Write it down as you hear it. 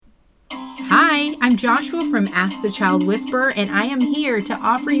I'm Joshua from Ask the Child Whisperer, and I am here to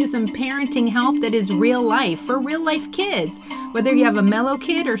offer you some parenting help that is real life for real life kids. Whether you have a mellow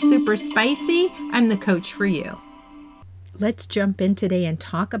kid or super spicy, I'm the coach for you. Let's jump in today and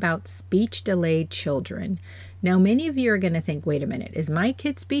talk about speech delayed children. Now, many of you are going to think, wait a minute, is my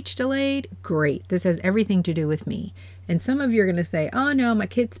kid speech delayed? Great, this has everything to do with me. And some of you are going to say, oh no, my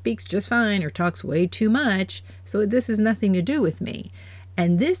kid speaks just fine or talks way too much, so this has nothing to do with me.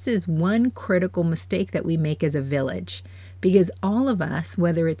 And this is one critical mistake that we make as a village, because all of us,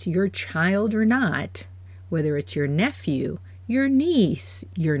 whether it's your child or not, whether it's your nephew, your niece,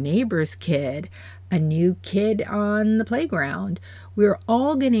 your neighbor's kid, a new kid on the playground, we're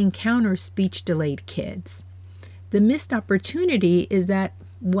all going to encounter speech delayed kids. The missed opportunity is that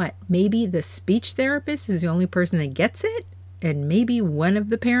maybe the speech therapist is the only person that gets it, and maybe one of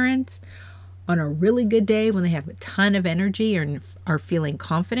the parents on a really good day when they have a ton of energy and are feeling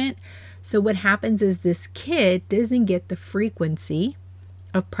confident. So what happens is this kid doesn't get the frequency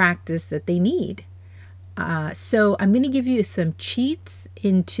of practice that they need. So I'm going to give you some cheats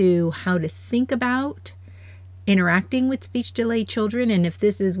into how to think about interacting with speech delayed children. And if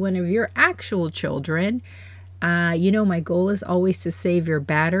this is one of your actual children, my goal is always to save your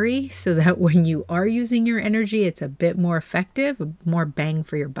battery so that when you are using your energy, it's a bit more effective, more bang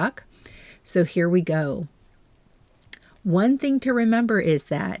for your buck. So here we go. One thing to remember is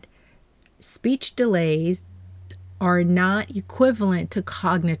that speech delays are not equivalent to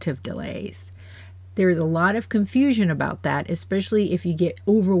cognitive delays. There's a lot of confusion about that, especially if you get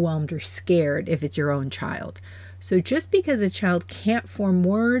overwhelmed or scared if it's your own child. So just because a child can't form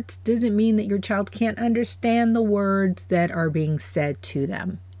words doesn't mean that your child can't understand the words that are being said to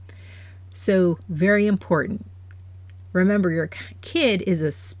them. So very important. Remember, your kid is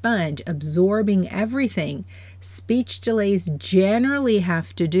a sponge absorbing everything. Speech delays generally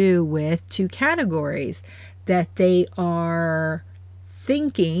have to do with two categories: that they are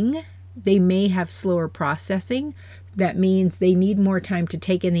thinking. They may have slower processing. That means they need more time to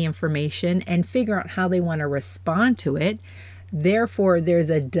take in the information and figure out how they want to respond to it. Therefore, there's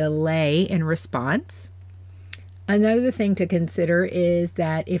a delay in response. Another thing to consider is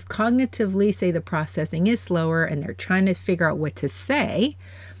that if cognitively, say, the processing is slower and they're trying to figure out what to say,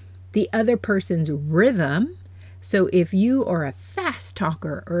 the other person's rhythm. So if you are a fast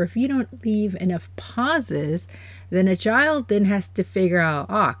talker or if you don't leave enough pauses, then a child then has to figure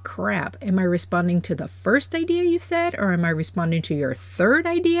out, crap, am I responding to the first idea you said? Or am I responding to your third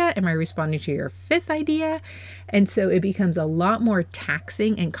idea? Am I responding to your fifth idea? And so it becomes a lot more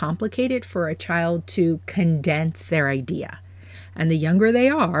taxing and complicated for a child to condense their idea. And the younger they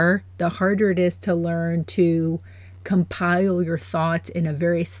are, the harder it is to learn to compile your thoughts in a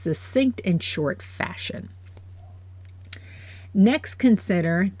very succinct and short fashion. Next,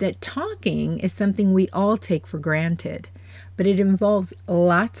 consider that talking is something we all take for granted, but it involves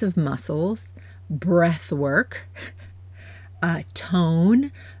lots of muscles, breath work,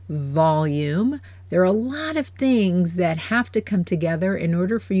 tone, volume. There are a lot of things that have to come together in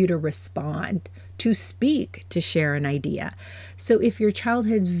order for you to respond, to speak, to share an idea. So if your child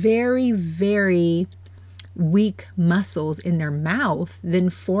has very, very weak muscles in their mouth, then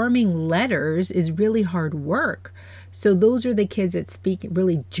forming letters is really hard work. So those are the kids that speak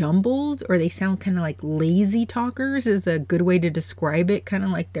really jumbled, or they sound kind of like lazy talkers is a good way to describe it, kind of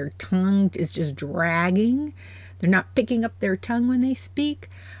like their tongue is just dragging. They're not picking up their tongue when they speak.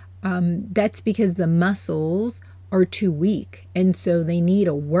 That's because the muscles are too weak. And so they need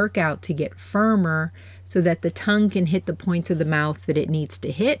a workout to get firmer so that the tongue can hit the points of the mouth that it needs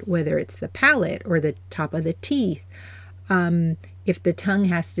to hit, whether it's the palate or the top of the teeth. If the tongue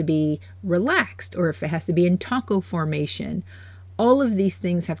has to be relaxed or if it has to be in taco formation, all of these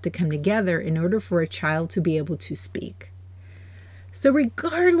things have to come together in order for a child to be able to speak. So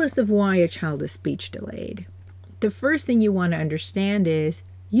regardless of why a child is speech delayed, the first thing you want to understand is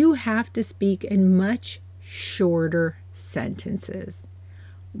you have to speak in much shorter sentences.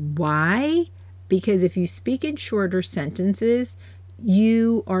 Why? Because if you speak in shorter sentences,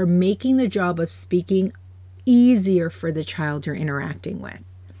 you are making the job of speaking easier for the child you're interacting with.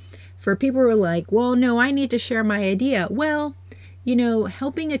 For people who are like, well, no, I need to share my idea. Well,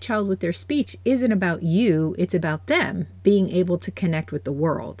 helping a child with their speech isn't about you. It's about them being able to connect with the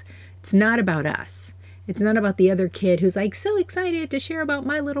world. It's not about us. It's not about the other kid who's like so excited to share about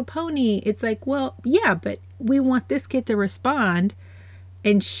My Little Pony. It's like, well, yeah, but we want this kid to respond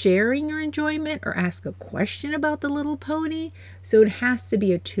and sharing your enjoyment or ask a question about the little pony. So it has to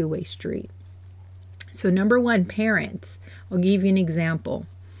be a two-way street. So number one, parents, I'll give you an example.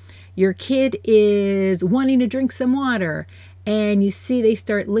 Your kid is wanting to drink some water and you see they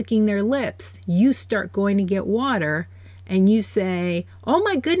start licking their lips, you start going to get water and you say, "Oh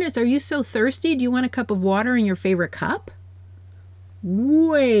my goodness, are you so thirsty? Do you want a cup of water in your favorite cup?"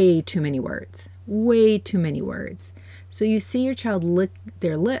 Way too many words. Way too many words. So you see your child lick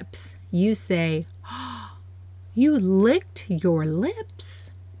their lips. You say, "Oh, you licked your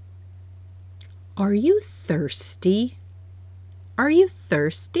lips? Are you thirsty? Are you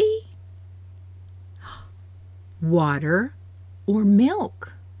thirsty? Water or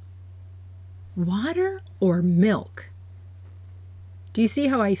milk? Water or milk?" Do you see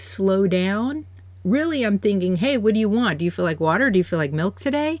how I slow down? Really, I'm thinking, hey, what do you want? Do you feel like water? Do you feel like milk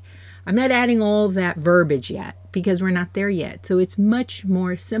today? I'm not adding all that verbiage yet because we're not there yet. So it's much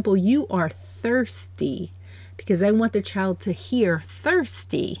more simple. You are thirsty, because I want the child to hear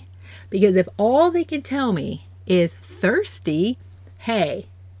thirsty. Because if all they can tell me is thirsty, hey,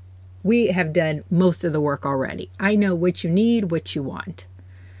 we have done most of the work already. I know what you need, what you want.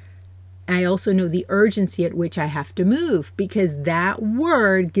 I also know the urgency at which I have to move, because that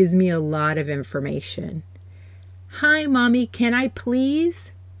word gives me a lot of information. Hi, Mommy, can I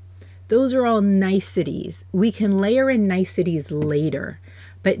please? Those are all niceties. We can layer in niceties later,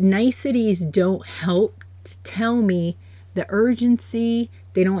 but niceties don't help to tell me the urgency.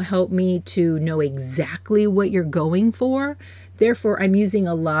 They don't help me to know exactly what you're going for. Therefore, I'm using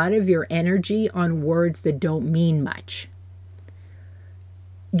a lot of your energy on words that don't mean much.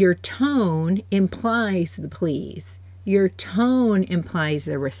 Your tone implies the please. Your tone implies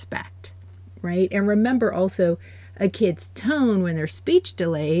the respect, right? And remember also, a kid's tone when they're speech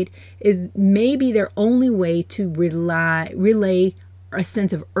delayed is maybe their only way to relay a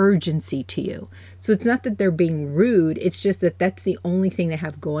sense of urgency to you. So it's not that they're being rude. It's just that that's the only thing they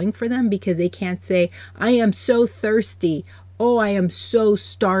have going for them, because they can't say, "I am so thirsty." "Oh, I am so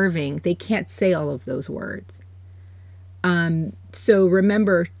starving." They can't say all of those words. So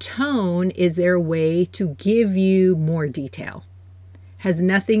remember, tone is their way to give you more detail. Has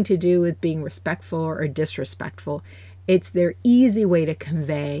nothing to do with being respectful or disrespectful. It's their easy way to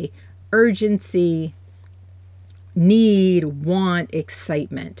convey urgency, need, want,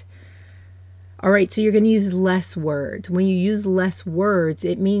 excitement. All right, so you're going to use less words. When you use less words,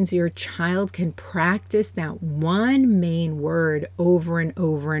 it means your child can practice that one main word over and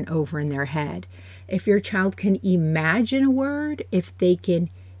over and over in their head. If your child can imagine a word, if they can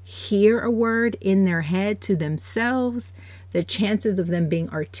hear a word in their head to themselves, the chances of them being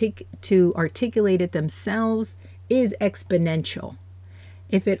to articulate it themselves is exponential.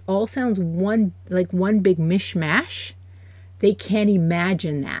 If it all sounds like one big mishmash, they can't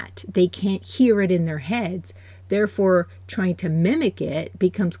imagine that. They can't hear it in their heads. Therefore, trying to mimic it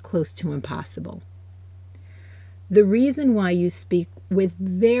becomes close to impossible. The reason why you speak with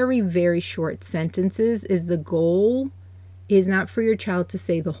very, very short sentences is the goal is not for your child to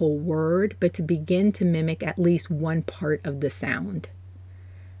say the whole word, but to begin to mimic at least one part of the sound.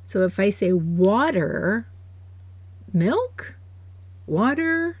 So if I say water, milk,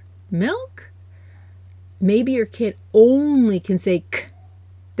 water, milk, maybe your kid only can say k.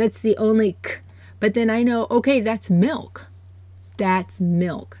 That's the only k. But then I know, okay, that's milk. That's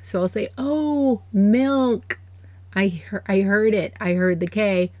milk. So I'll say, "Oh, milk." I heard it. I heard the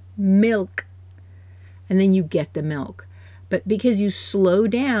K, milk. And then you get the milk. But because you slow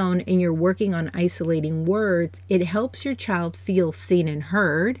down and you're working on isolating words, it helps your child feel seen and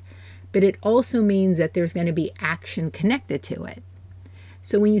heard, but it also means that there's going to be action connected to it.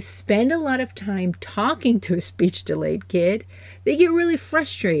 So when you spend a lot of time talking to a speech delayed kid, they get really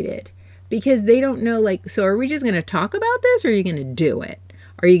frustrated because they don't know, like, so are we just going to talk about this, or are you going to do it?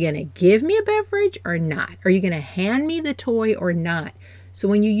 Are you going to give me a beverage or not? Are you going to hand me the toy or not? So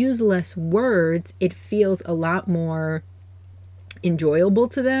when you use less words, it feels a lot more enjoyable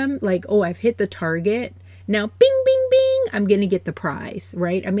to them. Like, oh, I've hit the target. Now, bing, bing, bing, I'm going to get the prize,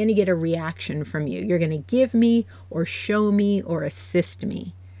 right? I'm going to get a reaction from you. You're going to give me or show me or assist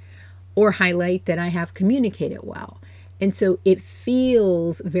me or highlight that I have communicated well. And so it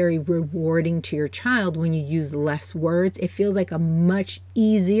feels very rewarding to your child when you use less words. It feels like a much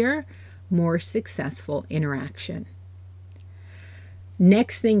easier, more successful interaction.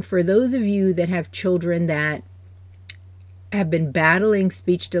 Next thing, for those of you that have children that have been battling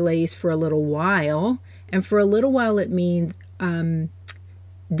speech delays for a little while, and for a little while it means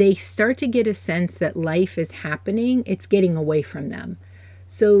they start to get a sense that life is happening, it's getting away from them.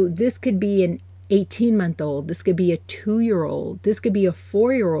 So this could be an 18-month-old, this could be a 2-year-old, this could be a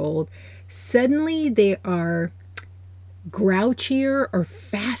 4-year-old. Suddenly they are grouchier or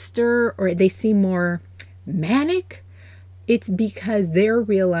faster, or they seem more manic. It's because they're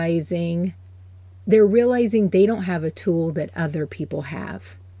realizing they're realizing they don't have a tool that other people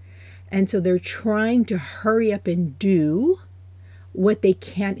have. And so they're trying to hurry up and do what they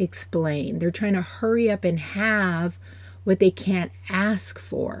can't explain. They're trying to hurry up and have what they can't ask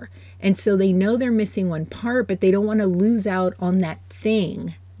for. And so they know they're missing one part, but they don't want to lose out on that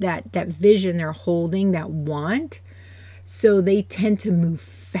thing, that vision they're holding, that want. So they tend to move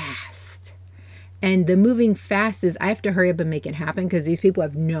fast. And the moving fast is I have to hurry up and make it happen because these people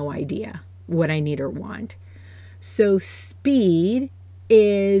have no idea what I need or want. So speed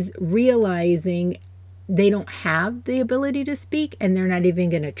is realizing they don't have the ability to speak and they're not even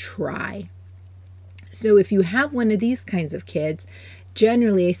going to try. So if you have one of these kinds of kids,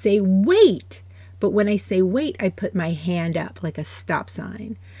 generally I say, wait. But when I say wait, I put my hand up like a stop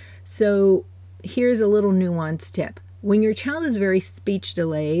sign. So here's a little nuanced tip. When your child is very speech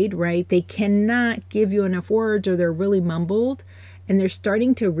delayed, right, they cannot give you enough words or they're really mumbled and they're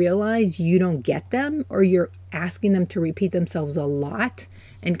starting to realize you don't get them or you're asking them to repeat themselves a lot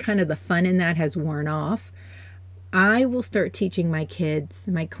and kind of the fun in that has worn off, I will start teaching my kids,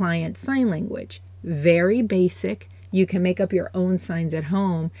 my clients, sign language. Very basic. You can make up your own signs at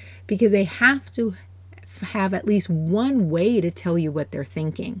home because they have to have at least one way to tell you what they're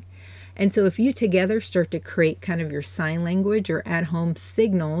thinking. And so if you together start to create kind of your sign language or at-home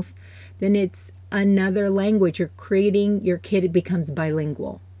signals, then it's another language. You're creating, your kid becomes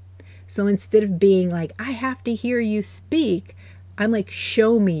bilingual. So instead of being like, I have to hear you speak, I'm like,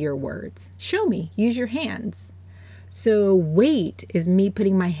 show me your words. Show me. Use your hands. So wait is me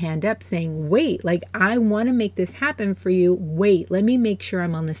putting my hand up saying, wait, like I want to make this happen for you. Wait, let me make sure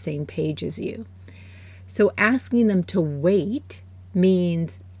I'm on the same page as you. So asking them to wait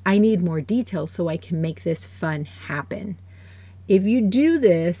means I need more detail so I can make this fun happen. If you do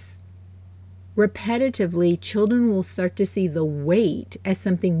this repetitively, children will start to see the wait as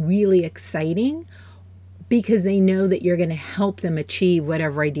something really exciting because they know that you're going to help them achieve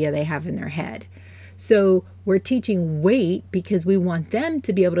whatever idea they have in their head. So we're teaching wait because we want them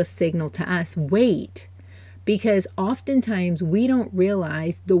to be able to signal to us, wait, because oftentimes we don't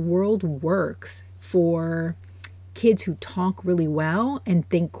realize the world works for kids who talk really well and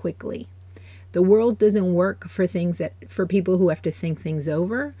think quickly. The world doesn't work for for people who have to think things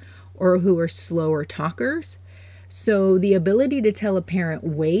over or who are slower talkers. So the ability to tell a parent,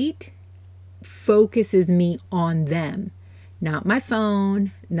 wait, focuses me on them. Not my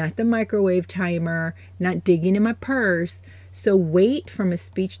phone, not the microwave timer, not digging in my purse. So wait from a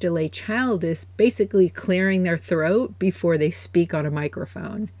speech delay child is basically clearing their throat before they speak on a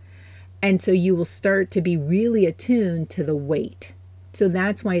microphone. And so you will start to be really attuned to the wait. So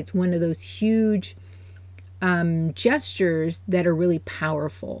that's why it's one of those huge gestures that are really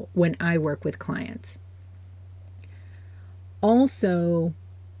powerful when I work with clients. Also,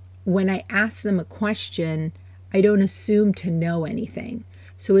 when I ask them a question, I don't assume to know anything.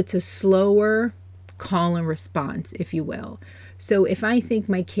 So it's a slower call and response, if you will. So if I think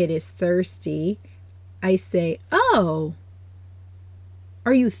my kid is thirsty, I say, oh,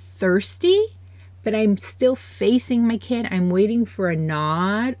 are you thirsty? But I'm still facing my kid. I'm waiting for a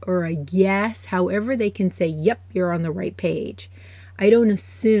nod or a yes, however they can say, yep, you're on the right page. I don't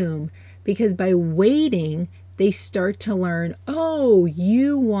assume, because by waiting, they start to learn, oh,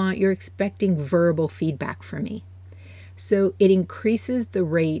 you're expecting verbal feedback from me. So it increases the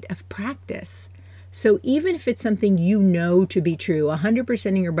rate of practice. So even if it's something you know to be true, 100%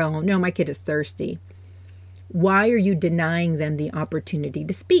 in your bone, no, my kid is thirsty. Why are you denying them the opportunity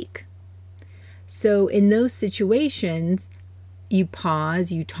to speak? So in those situations, you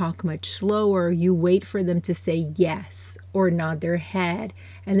pause, you talk much slower, you wait for them to say yes or nod their head,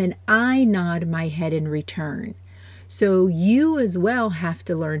 and then I nod my head in return. So you as well have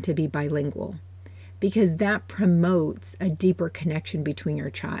to learn to be bilingual because that promotes a deeper connection between your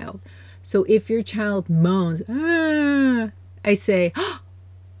child. So if your child moans, I say, oh,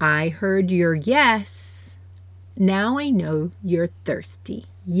 I heard your yes. Now I know you're thirsty.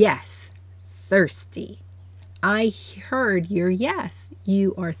 Yes, thirsty. I heard your yes.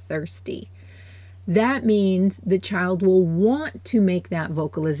 You are thirsty. That means the child will want to make that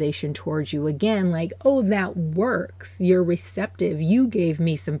vocalization towards you again, like, oh, that works. You're receptive. You gave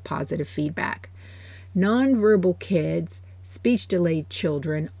me some positive feedback. Nonverbal kids, speech delayed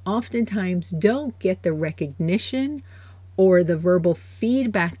children, oftentimes don't get the recognition or the verbal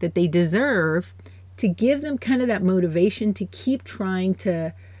feedback that they deserve to give them kind of that motivation to keep trying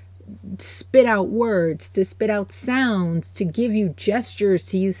to spit out words, to spit out sounds, to give you gestures,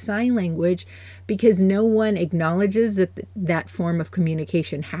 to use sign language, because no one acknowledges that that form of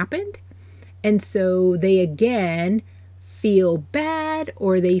communication happened. And so they again feel bad,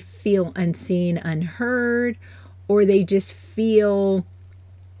 or they feel unseen, unheard, or they just feel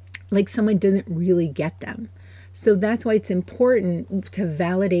like someone doesn't really get them. So that's why it's important to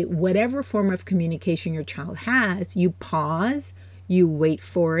validate whatever form of communication your child has. You pause, you wait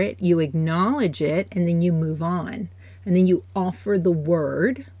for it, you acknowledge it, and then you move on. And then you offer the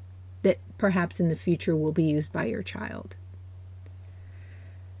word that perhaps in the future will be used by your child.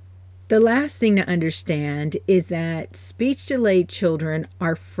 The last thing to understand is that speech-delayed children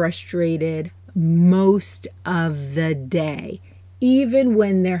are frustrated most of the day, even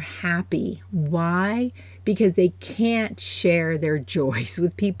when they're happy. Why? Because they can't share their joys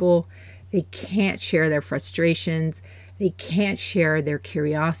with people. They can't share their frustrations. They can't share their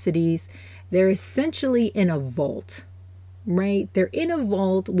curiosities. They're essentially in a vault, right? They're in a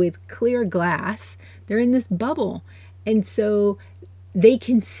vault with clear glass. They're in this bubble. And so they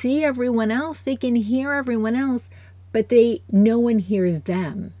can see everyone else. They can hear everyone else, but no one hears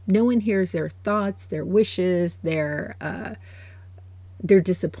them. No one hears their thoughts, their wishes, their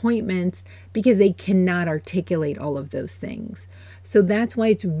disappointments, because they cannot articulate all of those things. So that's why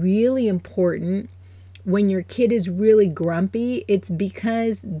it's really important when your kid is really grumpy, it's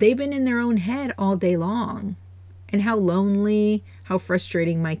because they've been in their own head all day long. And how lonely, how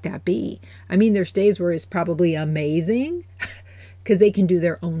frustrating might that be? I mean, there's days where it's probably amazing because they can do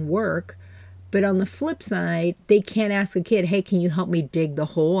their own work. But on the flip side, they can't ask a kid, hey, can you help me dig the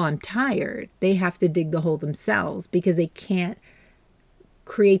hole? I'm tired. They have to dig the hole themselves because they can't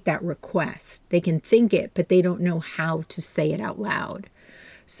create that request. They can think it, but they don't know how to say it out loud.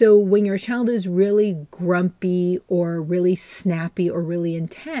 So when your child is really grumpy or really snappy or really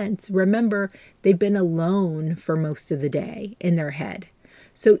intense, remember they've been alone for most of the day in their head.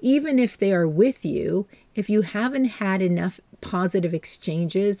 So even if they are with you, if you haven't had enough positive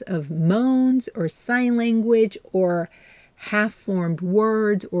exchanges of moans or sign language or half-formed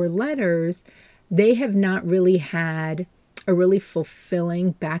words or letters, they have not really had a really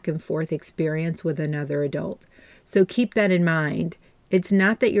fulfilling back and forth experience with another adult. So keep that in mind. It's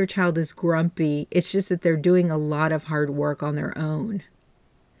not that your child is grumpy. It's just that they're doing a lot of hard work on their own.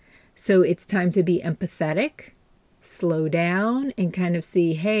 So it's time to be empathetic, slow down, and kind of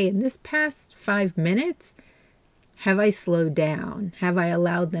see, hey, in this past 5 minutes, have I slowed down? Have I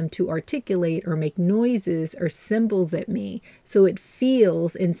allowed them to articulate or make noises or symbols at me so it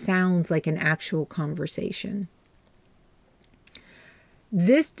feels and sounds like an actual conversation?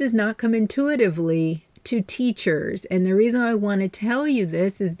 This does not come intuitively to teachers. And the reason I want to tell you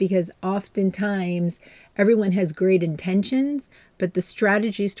this is because oftentimes everyone has great intentions, but the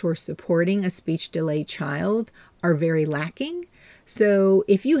strategies towards supporting a speech delay child are very lacking. So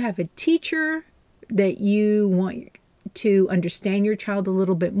if you have a teacher that you want to understand your child a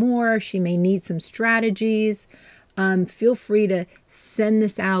little bit more, she may need some strategies, feel free to send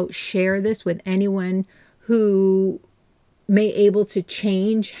this out, share this with anyone who may able to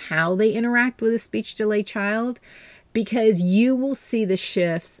change how they interact with a speech delay child, because you will see the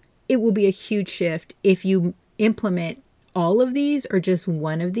shifts. It will be a huge shift if you implement all of these or just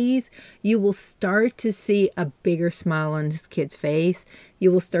one of these. You will start to see a bigger smile on this kid's face. You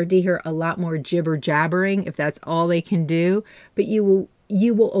will start to hear a lot more jibber jabbering if that's all they can do, but you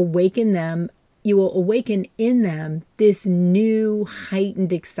will awaken them. You will awaken in them this new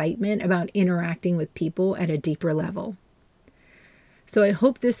heightened excitement about interacting with people at a deeper level. So I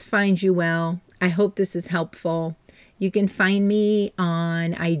hope this finds you well. I hope this is helpful. You can find me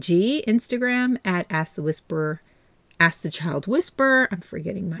on IG, Instagram at Ask the Child Whisper. I'm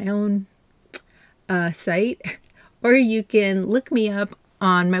forgetting my own site. Or you can look me up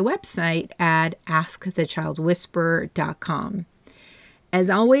on my website at askthechildwhisper.com. As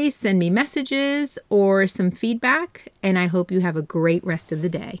always, send me messages or some feedback, and I hope you have a great rest of the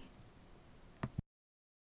day.